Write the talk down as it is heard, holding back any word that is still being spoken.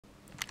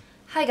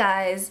Hi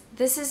guys,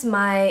 this is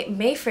my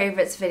May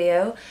favorites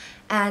video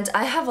and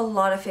I have a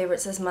lot of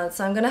favorites this month,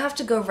 so I'm gonna have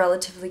to go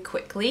relatively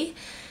quickly.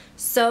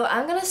 So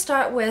I'm gonna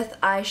start with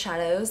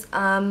eyeshadows.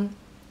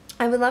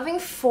 I've been loving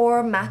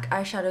 4 MAC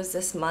eyeshadows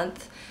this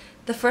month.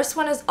 The first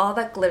one is All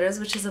That Glitters,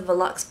 which is a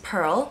Volux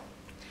Pearl.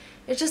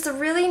 It's just a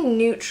really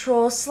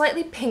neutral,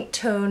 slightly pink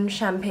tone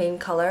champagne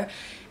color,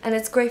 and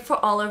it's great for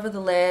all over the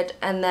lid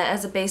and then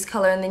as a base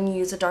color, and then you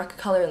use a darker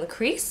color in the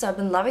crease, so I've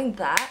been loving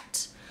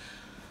that.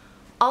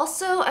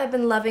 Also, I've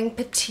been loving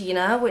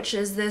Patina, which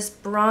is this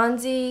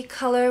bronzy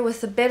color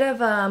with a bit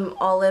of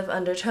olive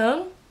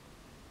undertone.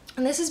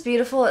 And this is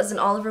beautiful as an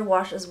Oliver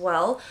wash as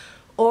well.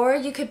 Or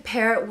you could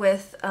pair it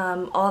with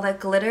All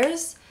That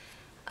Glitters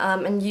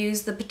and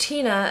use the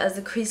Patina as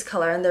the crease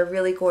color, and they're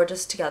really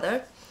gorgeous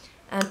together.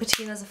 And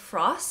Patina is a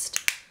frost.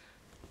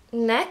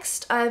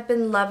 Next, I've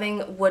been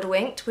loving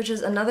Woodwinked, which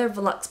is another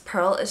Volux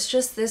Pearl. It's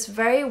just this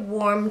very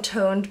warm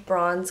toned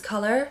bronze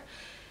color.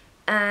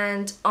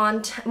 And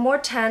on more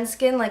tan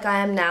skin like I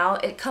am now,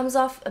 it comes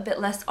off a bit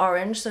less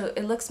orange, so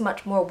it looks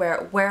much more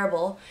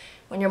wearable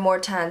when you're more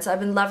tan. So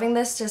I've been loving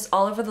this just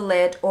all over the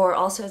lid, or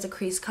also as a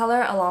crease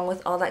color along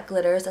with All That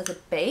Glitters as a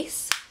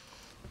base.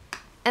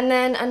 And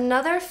then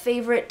another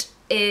favorite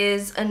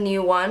is a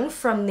new one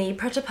from the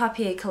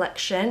Pret-a-Papier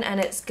collection, and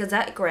it's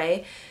Gazette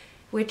Grey,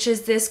 which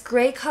is this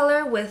grey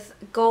color with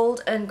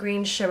gold and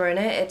green shimmer in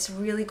it. It's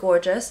really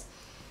gorgeous.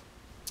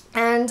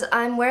 And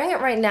I'm wearing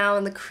it right now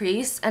in the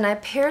crease, and I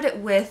paired it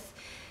with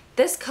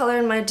this color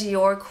in my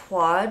Dior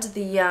Quad,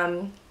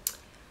 the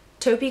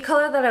taupey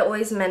color that I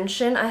always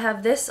mention. I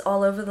have this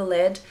all over the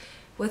lid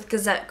with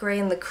Gazette Grey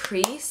in the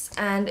crease,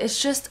 and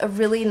it's just a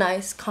really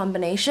nice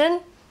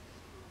combination.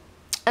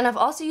 And I've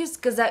also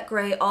used Gazette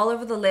Grey all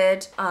over the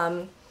lid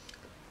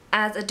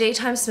as a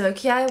daytime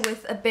smoky eye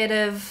with a bit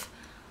of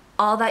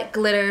All That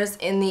Glitters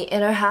in the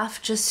inner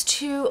half, just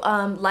to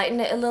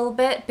lighten it a little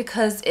bit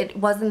because it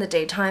was in the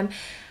daytime.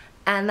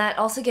 And that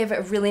also gave it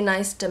a really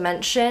nice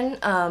dimension,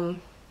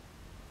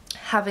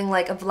 having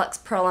like a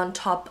Volux Pearl on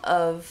top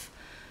of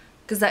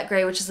Gazette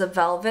Grey, which is a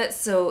velvet,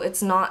 so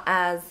it's not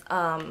as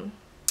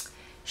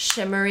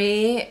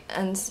shimmery,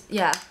 and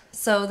yeah,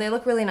 so they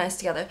look really nice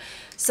together.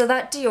 So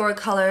that Dior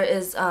color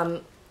is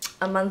a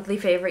monthly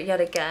favorite yet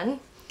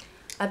again.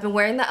 I've been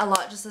wearing that a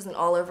lot just as an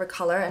all over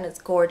color, and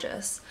it's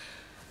gorgeous.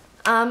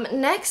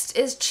 Next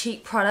is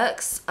cheek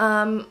products.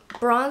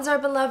 Bronzer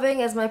I've been loving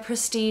is my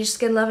Prestige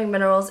Skin Loving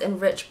Minerals in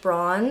Rich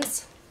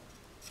Bronze.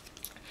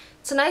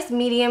 It's a nice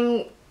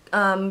medium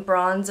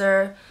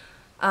bronzer.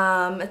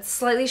 It's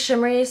slightly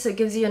shimmery, so it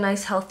gives you a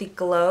nice healthy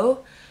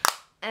glow.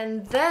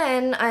 And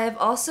then I have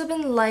also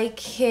been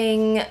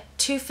liking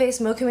Too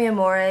Faced Mocha Mi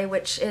Amore,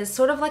 which is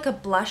sort of like a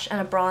blush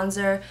and a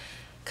bronzer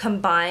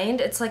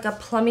combined. It's like a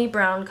plummy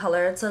brown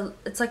color.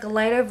 It's like a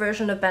lighter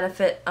version of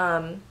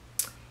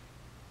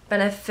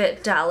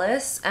Benefit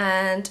Dallas,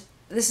 and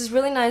this is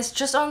really nice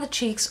just on the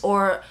cheeks,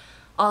 or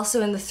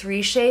also in the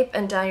 3 shape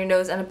and down your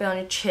nose and a bit on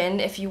your chin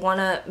if you want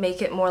to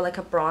make it more like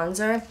a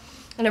bronzer.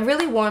 And it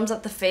really warms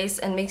up the face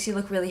and makes you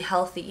look really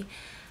healthy.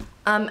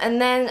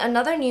 And then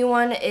another new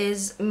one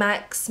is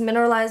MAC's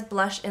Mineralized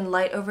Blush in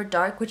Light Over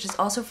Dark, which is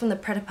also from the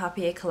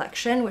Pret-a-Papier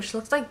collection, which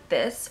looks like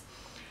this.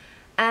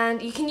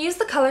 And you can use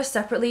the colors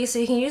separately, so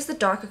you can use the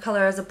darker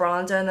color as a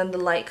bronzer and then the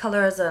light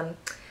color as a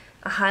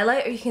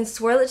highlight, or you can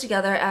swirl it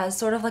together as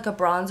sort of like a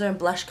bronzer and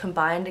blush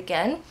combined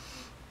again.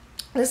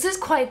 This is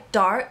quite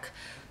dark,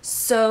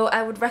 so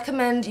I would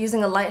recommend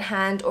using a light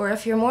hand, or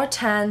if you're more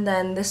tan,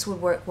 then this would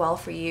work well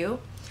for you.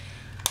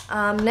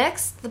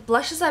 Next, the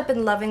blushes I've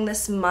been loving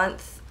this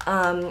month.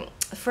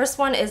 The first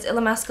one is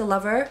Illamasqua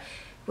Lover,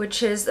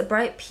 which is a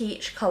bright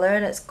peach color,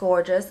 and it's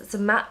gorgeous. It's a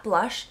matte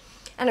blush,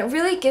 and it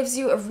really gives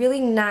you a really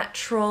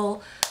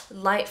natural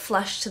light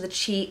flush to the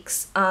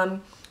cheeks.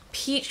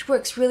 Peach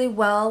works really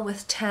well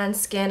with tan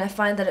skin. I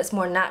find that it's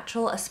more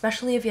natural,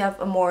 especially if you have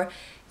a more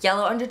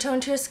yellow undertone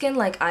to your skin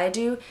like I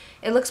do.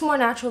 It looks more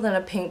natural than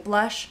a pink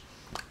blush.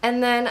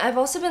 And then I've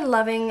also been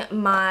loving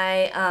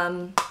my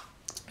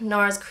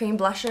NARS cream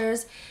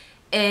blushers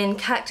in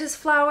Cactus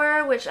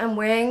Flower, which I'm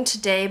wearing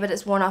today, but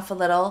it's worn off a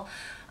little.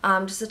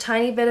 Just a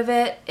tiny bit of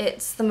it.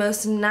 It's the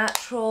most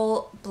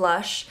natural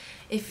blush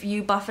if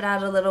you buff it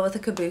out a little with a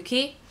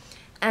kabuki.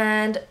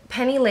 And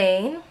Penny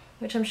Lane,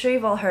 which I'm sure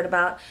you've all heard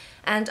about.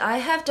 And I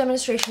have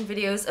demonstration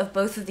videos of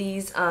both of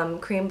these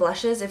cream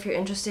blushes if you're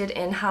interested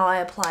in how I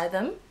apply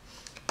them.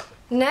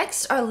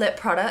 Next are lip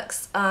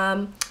products.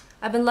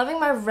 I've been loving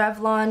my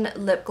Revlon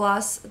lip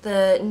gloss,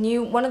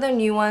 one of their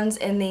new ones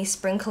in the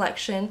spring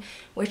collection,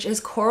 which is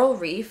Coral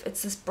Reef.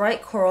 It's this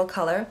bright coral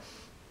color.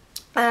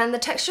 And the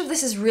texture of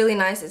this is really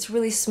nice. It's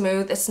really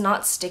smooth, it's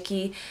not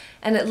sticky,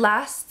 and it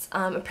lasts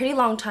a pretty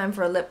long time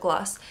for a lip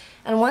gloss.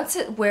 And once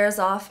it wears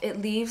off,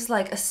 it leaves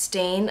like a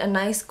stain, a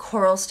nice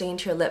coral stain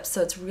to your lips,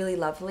 so it's really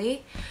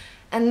lovely.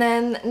 And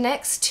then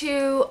next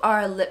to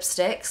are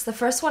lipsticks. The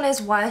first one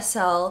is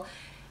YSL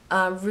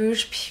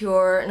Rouge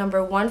Pur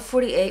number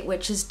 148,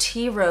 which is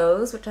Tea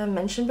Rose, which I've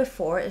mentioned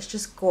before. It's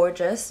just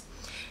gorgeous.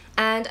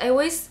 And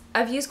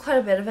I've used quite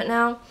a bit of it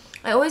now.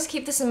 I always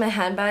keep this in my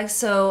handbag,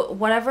 so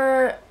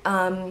whatever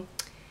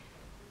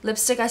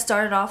lipstick I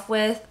started off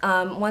with,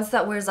 once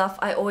that wears off,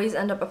 I always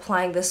end up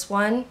applying this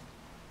one.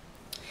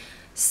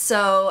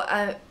 So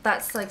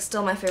that's like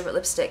still my favorite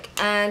lipstick.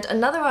 And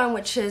another one,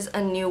 which is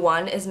a new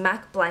one, is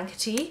MAC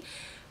Blankety,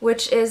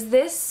 which is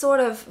this sort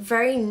of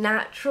very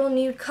natural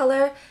nude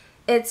color.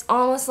 It's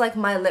almost like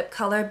my lip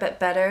color, but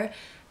better.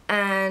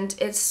 And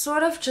it's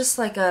sort of just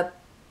like a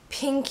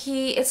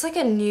pinky, it's like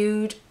a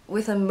nude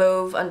with a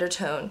mauve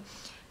undertone.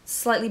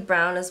 Slightly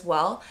brown as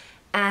well.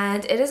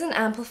 And it isn't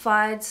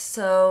amplified,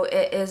 so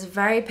it is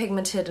very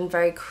pigmented and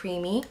very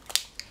creamy.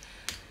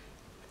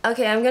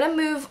 Okay, I'm gonna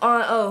move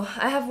on. Oh,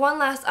 I have one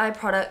last eye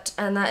product,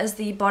 and that is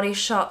the Body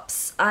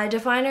Shop's eye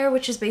definer,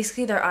 which is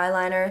basically their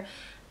eyeliner.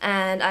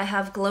 And I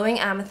have Glowing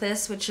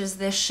Amethyst, which is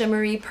this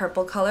shimmery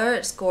purple color.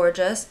 It's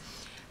gorgeous.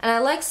 And I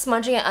like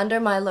smudging it under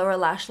my lower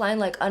lash line,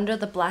 like under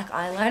the black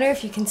eyeliner,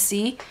 if you can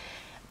see.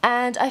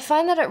 And I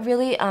find that it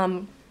really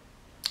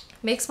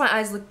makes my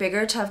eyes look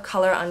bigger to have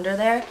color under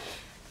there.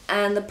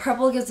 And the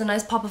purple gives a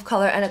nice pop of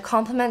color, and it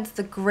complements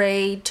the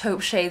gray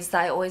taupe shades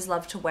that I always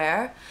love to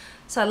wear.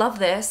 So I love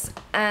this.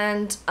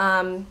 And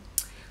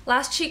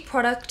last cheek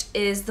product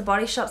is the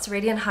Body Shop's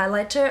Radiant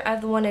Highlighter. I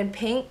have the one in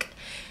pink.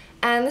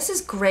 And this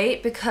is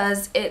great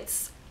because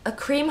it's a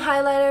cream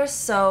highlighter,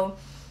 so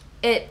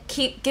it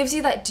gives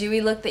you that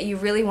dewy look that you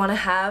really want to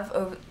have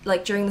over,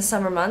 like during the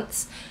summer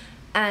months.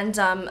 And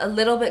a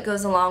little bit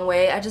goes a long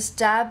way. I just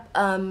dab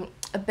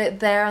a bit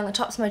there on the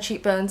tops of my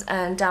cheekbones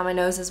and down my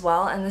nose as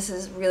well, and this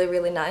is really,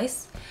 really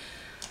nice.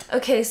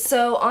 Okay,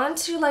 so on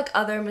to like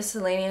other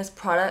miscellaneous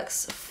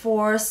products.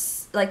 For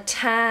like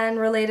tan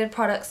related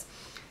products,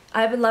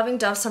 I've been loving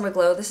Dove Summer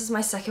Glow. This is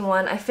my second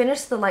one. I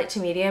finished the light to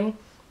medium,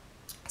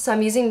 so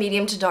I'm using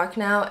medium to dark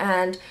now,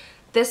 and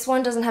this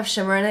one doesn't have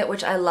shimmer in it,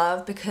 which I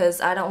love because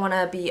I don't want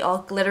to be all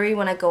glittery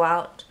when I go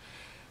out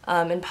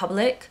in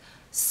public.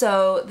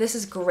 So this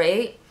is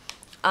great.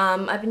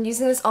 I've been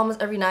using this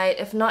almost every night,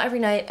 if not every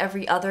night,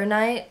 every other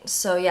night.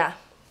 So yeah,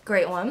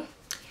 great one.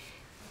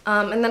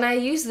 And then I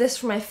use this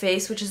for my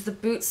face, which is the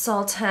Boots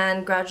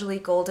Soltan Gradually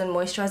Golden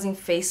Moisturizing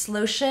Face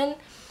Lotion.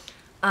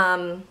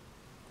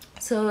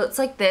 So it's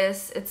like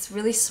this. It's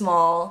really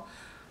small,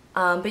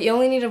 but you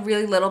only need a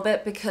really little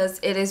bit because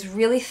it is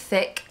really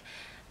thick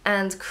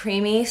and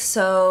creamy.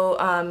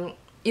 So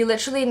you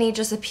literally need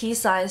just a pea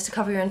size to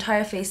cover your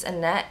entire face and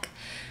neck.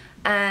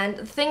 And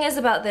the thing is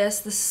about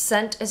this, the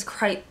scent is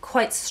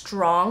quite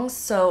strong,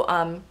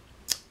 so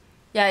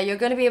yeah, you're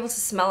going to be able to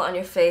smell it on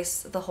your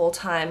face the whole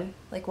time,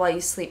 like while you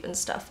sleep and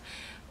stuff.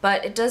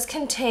 But it does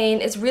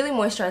contain, it's really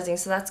moisturizing,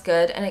 so that's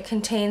good, and it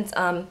contains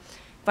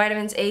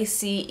vitamins A,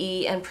 C,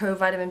 E, and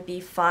provitamin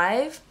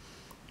B5,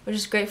 which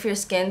is great for your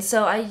skin.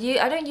 So I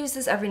don't use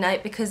this every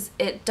night because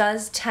it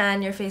does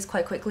tan your face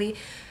quite quickly,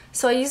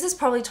 so I use this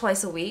probably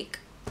twice a week.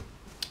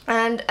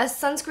 And as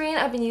sunscreen,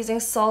 I've been using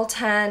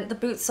Soltan, the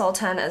Boots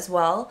Soltan as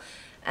well,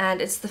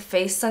 and it's the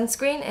face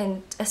sunscreen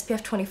in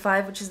SPF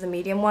 25, which is the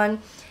medium one,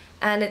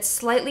 and it's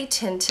slightly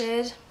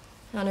tinted.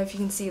 I don't know if you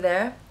can see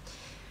there.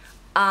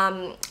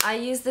 I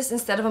use this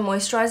instead of a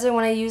moisturizer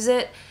when I use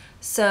it,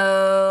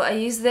 so I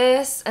use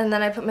this and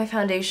then I put my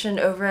foundation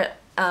over it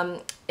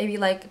maybe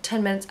like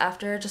 10 minutes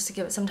after, just to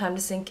give it some time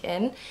to sink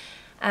in.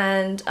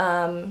 And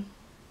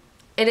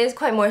it is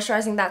quite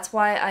moisturizing. That's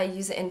why I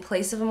use it in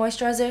place of a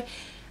moisturizer.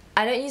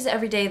 I don't use it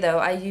every day though.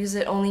 I use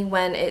it only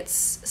when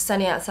it's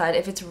sunny outside.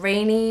 If it's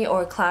rainy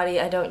or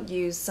cloudy, I don't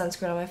use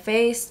sunscreen on my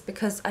face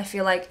because I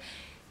feel like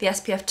the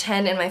SPF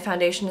 10 in my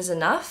foundation is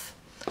enough.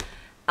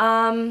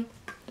 I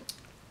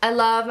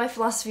love my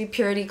Philosophy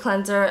Purity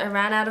Cleanser. I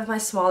ran out of my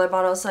smaller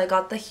bottle, so I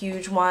got the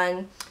huge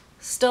one.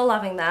 Still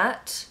loving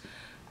that.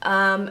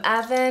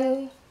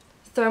 Avene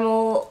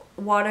Thermal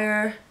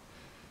Water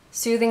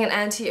Soothing and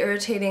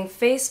Anti-Irritating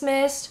Face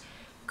Mist.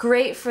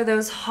 Great for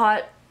those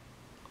hot,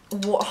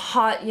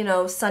 you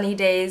know, sunny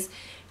days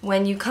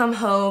when you come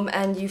home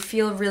and you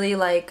feel really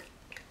like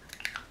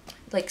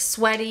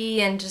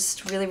sweaty and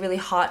just really, really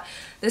hot.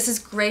 This is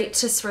great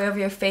to spray over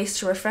your face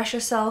to refresh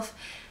yourself,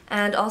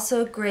 and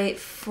also great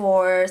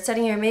for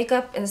setting your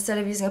makeup instead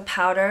of using a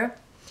powder.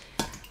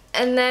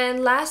 And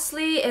then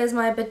lastly is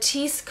my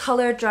Batiste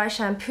Coloured Dry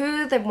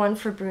Shampoo, the one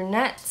for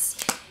brunettes.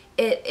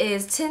 It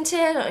is tinted,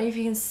 I don't know if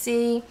you can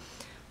see,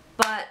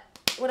 but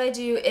what I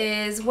do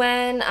is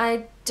when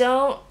I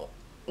don't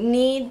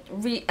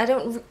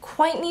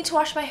quite need to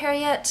wash my hair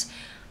yet,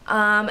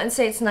 and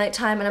say it's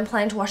nighttime and I'm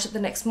planning to wash it the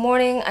next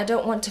morning, I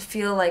don't want to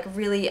feel like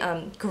really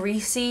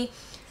greasy.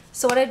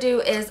 So what I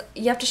do is,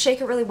 you have to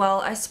shake it really well.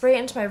 I spray it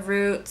into my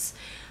roots,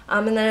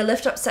 and then I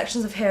lift up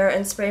sections of hair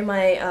and spray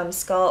my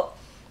scalp,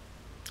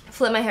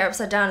 flip my hair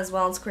upside down as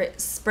well,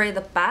 and spray the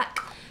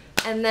back.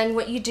 And then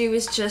what you do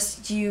is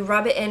just, you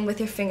rub it in with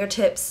your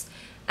fingertips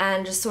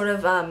and just sort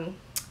of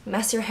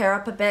mess your hair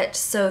up a bit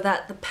so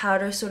that the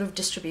powder sort of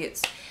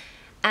distributes.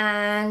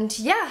 And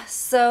yeah,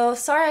 so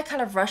sorry I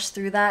kind of rushed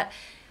through that.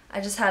 I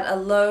just had a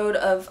load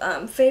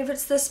of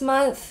favorites this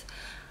month.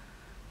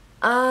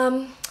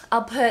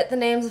 I'll put the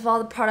names of all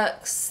the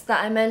products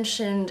that I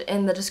mentioned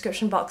in the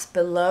description box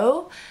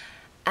below.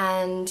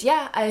 And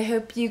yeah, I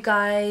hope you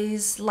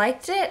guys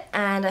liked it,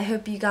 and I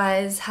hope you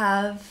guys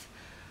have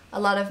a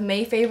lot of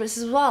May favorites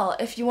as well.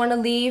 If you want to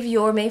leave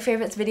your May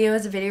favorites video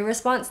as a video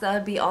response, that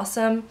would be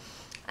awesome.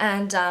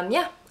 And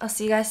yeah, I'll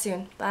see you guys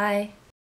soon. Bye.